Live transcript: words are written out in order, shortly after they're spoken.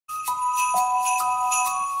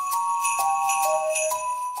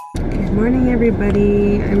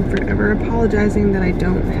everybody. I'm forever apologizing that I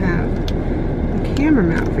don't have a camera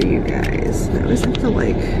mount for you guys. I always have to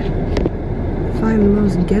like find the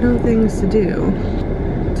most ghetto things to do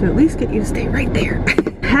to at least get you to stay right there.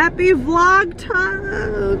 Happy Vlogmas.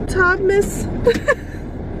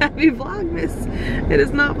 Happy Vlogmas. It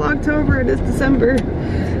is not Vlogtober, it is December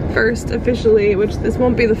 1st officially, which this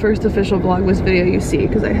won't be the first official Vlogmas video you see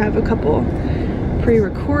because I have a couple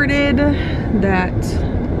pre-recorded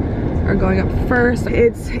that are going up first.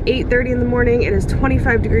 It's 8:30 in the morning. It is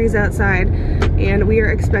 25 degrees outside and we are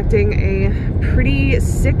expecting a pretty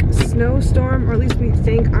sick snowstorm, or at least we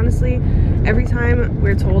think. Honestly, every time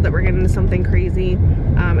we're told that we're getting into something crazy,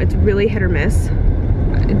 it's really hit or miss.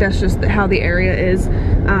 That's just how the area is.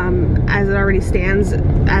 As it already stands,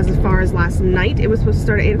 as far as last night, it was supposed to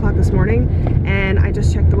start at 8 o'clock this morning, and I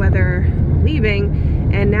just checked the weather leaving,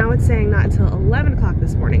 and now it's saying not until 11 o'clock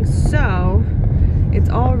this morning. So it's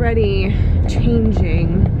already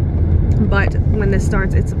changing, but when this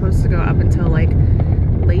starts, it's supposed to go up until like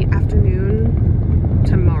late afternoon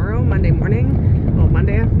tomorrow, Monday morning. Well,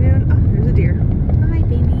 Monday afternoon. Oh, there's a deer. Hi,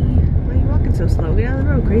 baby. Why are you walking so slow? Get out of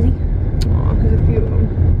the road, crazy. Aw, there's a few of them.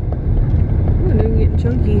 Ooh, they're getting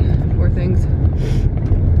chunky. Poor things.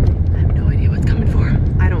 I have no idea what's coming for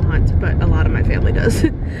them. I don't hunt, but a lot of my family does.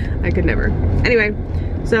 I could never. Anyway,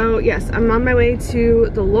 so yes, I'm on my way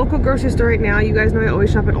to the local grocery store right now. You guys know I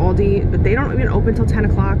always shop at Aldi, but they don't even open till 10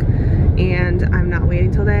 o'clock. And I'm not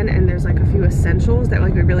waiting till then. And there's like a few essentials that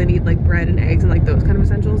like we really need, like bread and eggs and like those kind of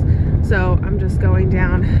essentials. So I'm just going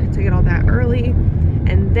down to get all that early.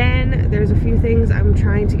 And then there's a few things I'm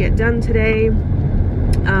trying to get done today.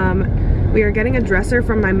 We are getting a dresser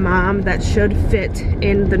from my mom that should fit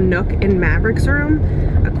in the nook in Maverick's room.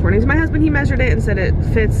 According to my husband, he measured it and said it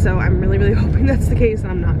fits, so I'm really, really hoping that's the case, and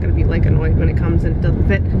I'm not gonna be like annoyed when it comes and it doesn't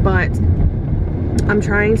fit. But I'm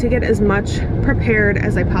trying to get as much prepared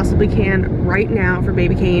as I possibly can right now for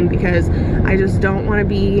baby Kane, because I just don't want to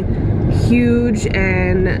be huge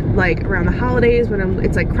and like around the holidays when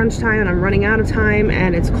it's like crunch time and I'm running out of time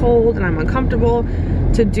and it's cold and I'm uncomfortable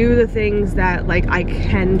to do the things that like I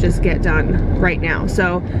can just get done right now.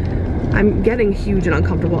 So I'm getting huge and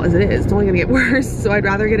uncomfortable as it is. It's only gonna get worse. So I'd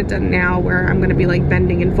rather get it done now where I'm gonna be like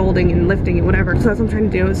bending and folding and lifting and whatever. So that's what I'm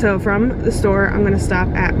trying to do. So from the store, I'm gonna stop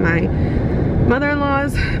at my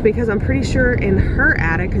mother-in-law's because I'm pretty sure in her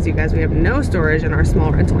attic, because you guys, we have no storage in our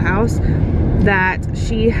small rental house, that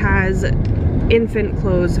she has infant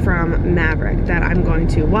clothes from Maverick that I'm going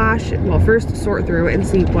to wash. Well, first sort through and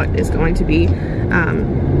see what is going to be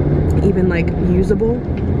even like usable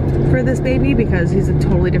for this baby, because he's a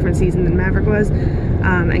totally different season than Maverick was,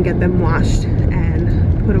 and get them washed and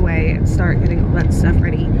put away and start getting all that stuff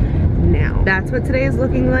ready now. That's what today is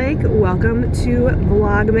looking like. Welcome to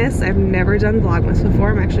Vlogmas. I've never done Vlogmas before.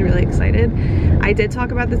 I'm actually really excited. I did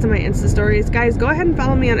talk about this in my Insta stories. Guys, go ahead and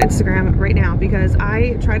follow me on Instagram right now because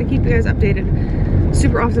I try to keep you guys updated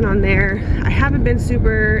super often on there. I haven't been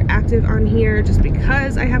super active on here just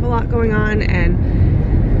because I have a lot going on,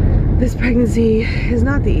 and this pregnancy is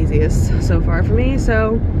not the easiest so far for me.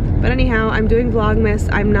 But anyhow, I'm doing Vlogmas.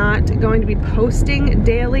 I'm not going to be posting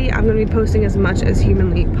daily. I'm going to be posting as much as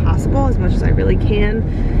humanly possible, as much as I really can.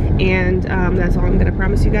 And that's all I'm going to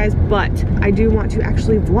promise you guys. But I do want to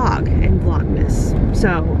actually vlog and Vlogmas.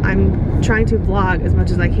 So I'm trying to vlog as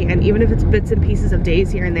much as I can, even if it's bits and pieces of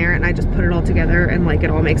days here and there, and I just put it all together and like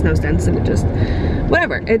it all makes no sense and it just,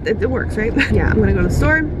 whatever, it works, right? Yeah, I'm going to go to the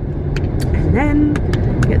store and then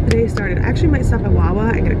get the day started. I actually might stop at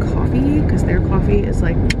Wawa and get a coffee because their coffee is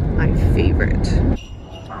like my favorite.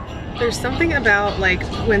 There's something about like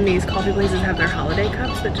when these coffee places have their holiday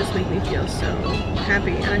cups that just make me feel so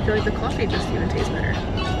happy, and I feel like the coffee just even tastes better.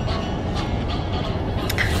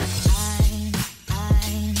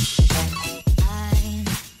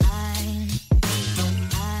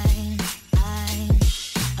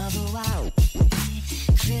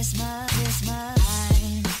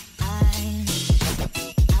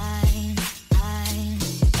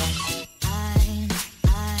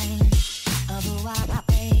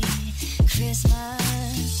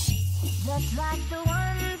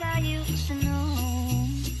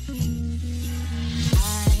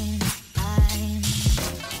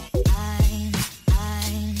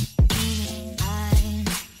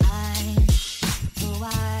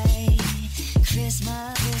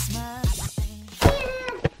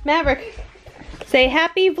 Maverick, say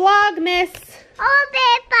happy Vlogmas.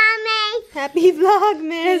 Happy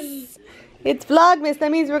Vlogmas. It's Vlogmas.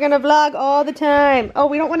 That means we're gonna vlog all the time. Oh,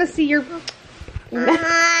 we don't want to see your. You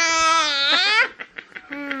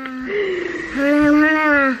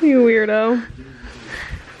weirdo.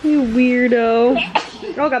 You weirdo.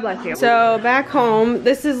 Oh, God bless you. So back home,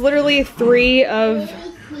 this is literally 3 of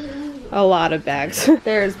a lot of bags.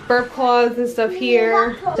 There's burp cloths and stuff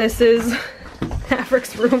here. This is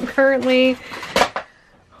Maverick's room currently.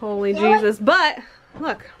 Holy Jesus. But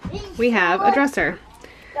look, we have a dresser.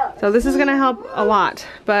 So this is gonna help a lot.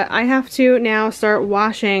 But I have to now start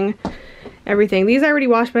washing everything. These I already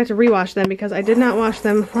washed, but I have to rewash them because I did not wash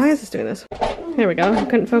them. Why is this doing this? There we go. I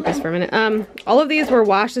couldn't focus for a minute. All of these were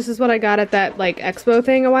washed. This is what I got at that like expo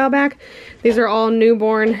thing a while back. These are all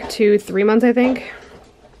newborn to 3 months, I think.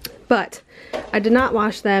 But I did not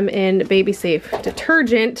wash them in Baby Safe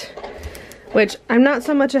detergent, which I'm not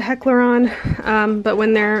so much a heckler on, but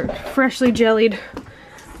when they're freshly jellied,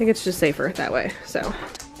 I think it's just safer that way. So,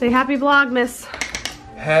 say happy Vlogmas.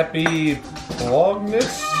 Happy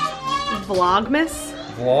Vlogmas? Vlogmas?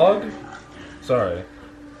 Vlog? Sorry.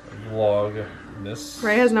 Vlogmas.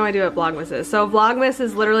 Ray has no idea what Vlogmas is. So Vlogmas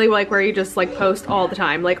is literally like where you just like post all the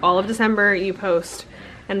time. Like all of December you post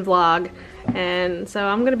and vlog. And so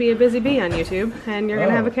I'm gonna be a busy bee on YouTube and you're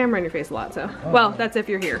gonna have a camera in your face a lot, so. Well, that's if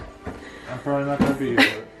you're here. I'm probably not gonna be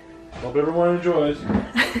here, but hope everyone enjoys.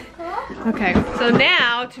 Okay, so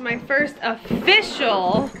now to my first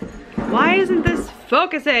official, why isn't this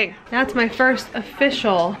focusing? That's my first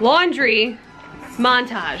official laundry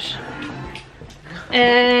montage.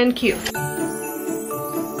 And cue.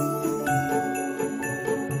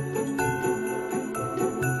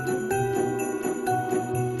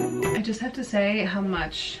 I just have to say how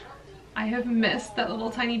much I have missed that little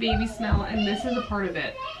tiny baby smell, and this is a part of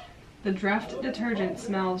it. The Dreft detergent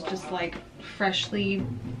smells just like freshly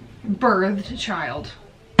birthed child.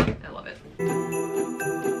 I love it.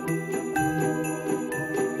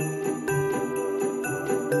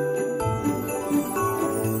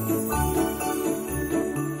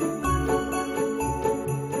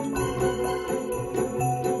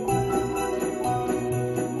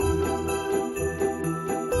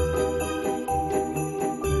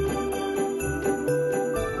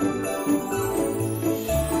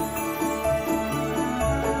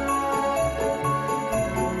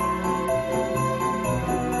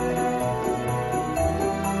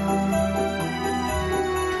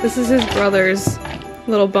 This is his brother's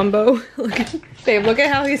little bumbo. Babe, look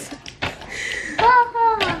at how he's...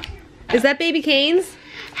 Is that baby Kane's?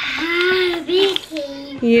 Baby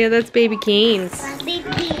Kane. Yeah, that's baby Kane's. Baby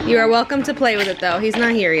Kane. You are welcome to play with it though. He's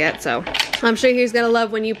not here yet, so I'm sure he's gonna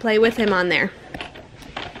love when you play with him on there.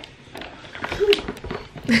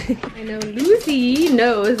 I know Lucy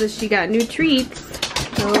knows that she got new treats.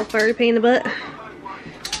 A little furry pain in the butt.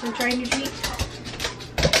 I'm trying new treats.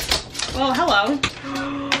 Oh, hello.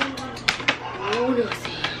 Oh,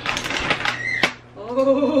 Lucy.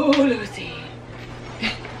 Oh, Lucy.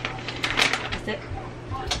 Sit.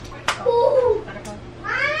 Ooh.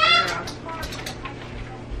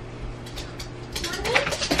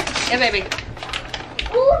 Yeah, baby.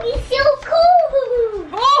 Ooh, it's so cold.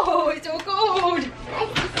 Oh, it's so cold.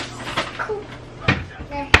 Cool.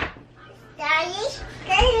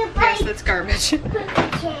 Yes, that's garbage.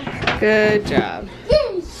 Good job.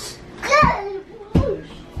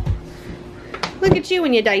 Look at you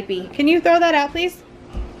and your diaper. Can you throw that out, please?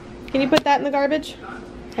 Can you put that in the garbage?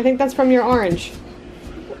 I think that's from your orange.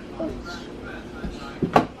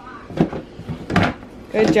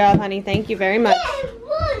 Good job, honey. Thank you very much.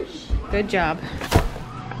 Good job.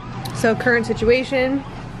 So, current situation.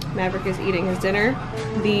 Maverick is eating his dinner.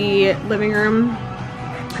 The living room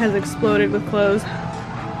has exploded with clothes.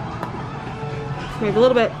 We have a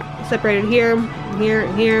little bit separated here, here,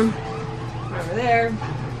 and here. Over there.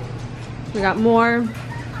 We got more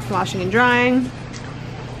washing and drying.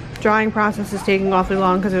 Drying process is taking awfully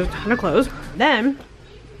long because there's a ton of clothes. Then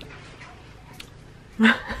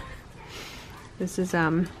this is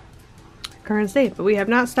current state, but we have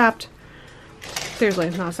not stopped. Seriously,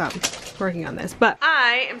 not stopped working on this. But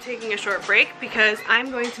I am taking a short break because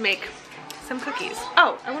I'm going to make some cookies.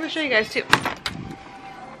 Oh, I want to show you guys too.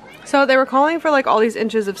 So they were calling for like all these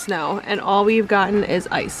inches of snow, and all we've gotten is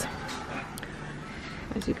ice.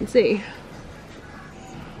 As you can see,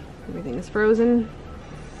 everything is frozen.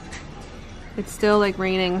 It's still like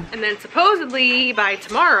raining. And then supposedly by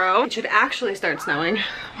tomorrow, it should actually start snowing.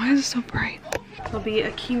 Why is it so bright? I'll be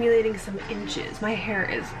accumulating some inches. My hair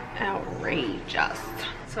is outrageous.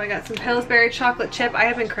 So I got some Pillsbury chocolate chip. I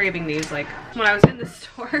have been craving these like when I was in the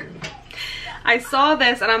store. I saw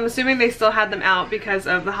this and I'm assuming they still had them out because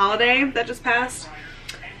of the holiday that just passed.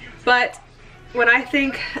 But when I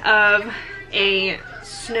think of a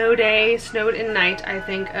snow day, snowed in night, I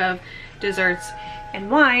think of desserts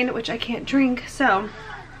and wine, which I can't drink, so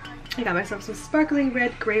I got myself some sparkling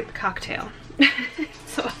red grape cocktail.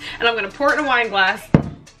 So, and I'm gonna pour it in a wine glass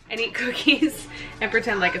and eat cookies and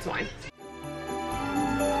pretend like it's wine.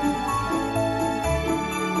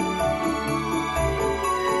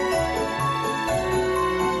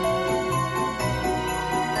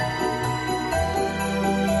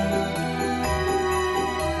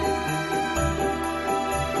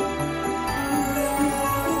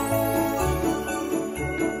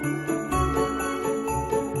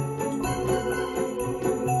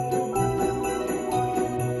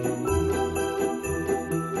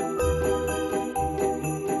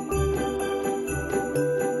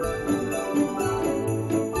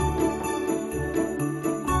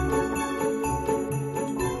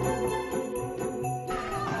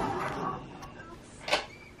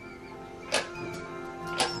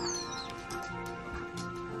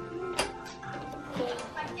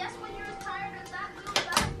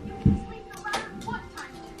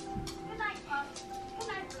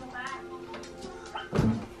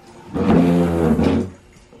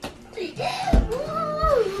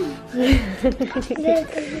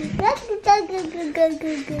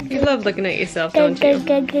 You love looking at yourself, don't you?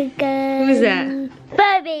 Who's that?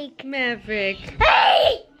 Maverick. Maverick.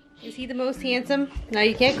 Hey! Is he the most handsome? No,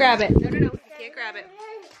 you can't grab it. No, no, no. You can't grab it.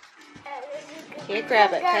 Can't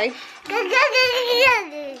grab it, okay?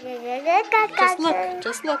 Just look.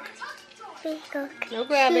 Just look. No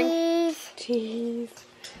grabbing. Jeez.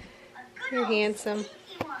 You're handsome.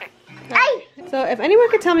 Right. So if anyone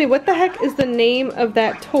could tell me what the heck is the name of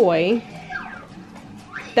that toy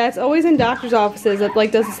that's always in doctor's offices that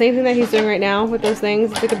like does the same thing that he's doing right now with those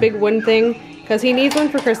things. It's like a big wooden thing because he needs one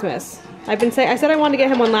for Christmas. I said I wanted to get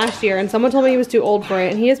him one last year and someone told me he was too old for it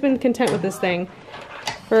and he has been content with this thing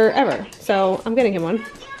forever. So I'm getting him one.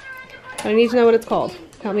 But I need to know what it's called.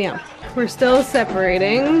 Help me out. We're still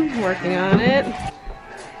separating, working on it.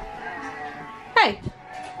 Hey!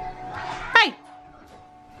 Hey!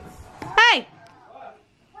 Hey!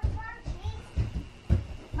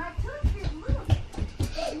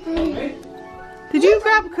 Did you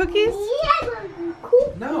grab cookies?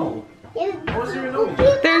 No. I wasn't even knowing.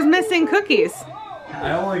 There's missing cookies.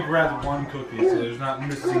 I only grabbed one cookie, so there's not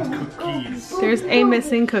missing cookies. There's a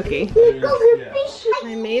missing cookie. Yeah.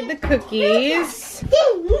 I made the cookies. Do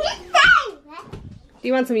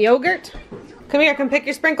you want some yogurt? Come here, come pick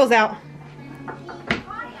your sprinkles out.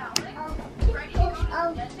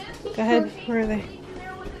 Go ahead, where are they?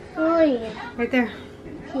 Right there.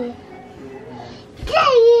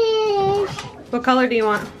 What color do you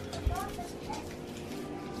want?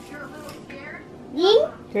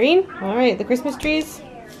 Green? Alright, the Christmas trees.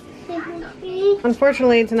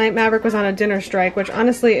 Unfortunately, tonight Maverick was on a dinner strike, which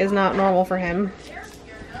honestly is not normal for him.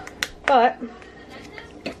 But,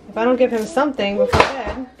 if I don't give him something before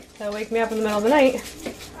bed, that'll wake me up in the middle of the night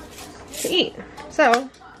to eat. So,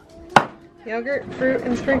 yogurt, fruit,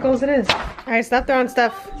 and sprinkles it is. Alright, stop throwing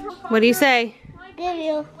stuff. What do you say? Give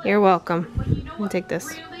you. You're welcome. Let me take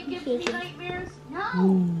this.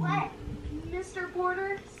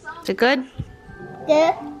 Is it good?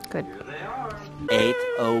 Yeah. Good.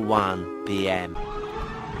 8:01 p.m.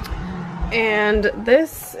 And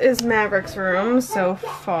this is Maverick's room so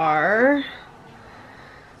far.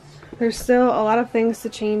 There's still a lot of things to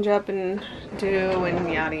change up and do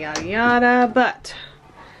and yada yada yada, but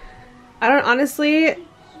I honestly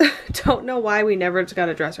don't know why we never got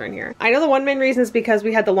a dresser in here. I know the one main reason is because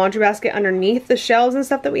we had the laundry basket underneath the shelves and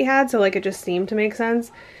stuff that we had, so like it just seemed to make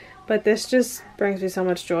sense. But this just brings me so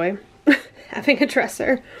much joy, having a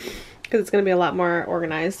dresser, because it's going to be a lot more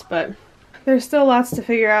organized. But there's still lots to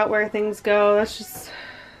figure out where things go. That's just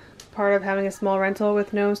part of having a small rental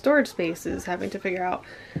with no storage spaces, having to figure out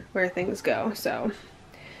where things go. So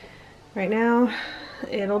right now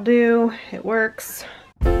it'll do, it works.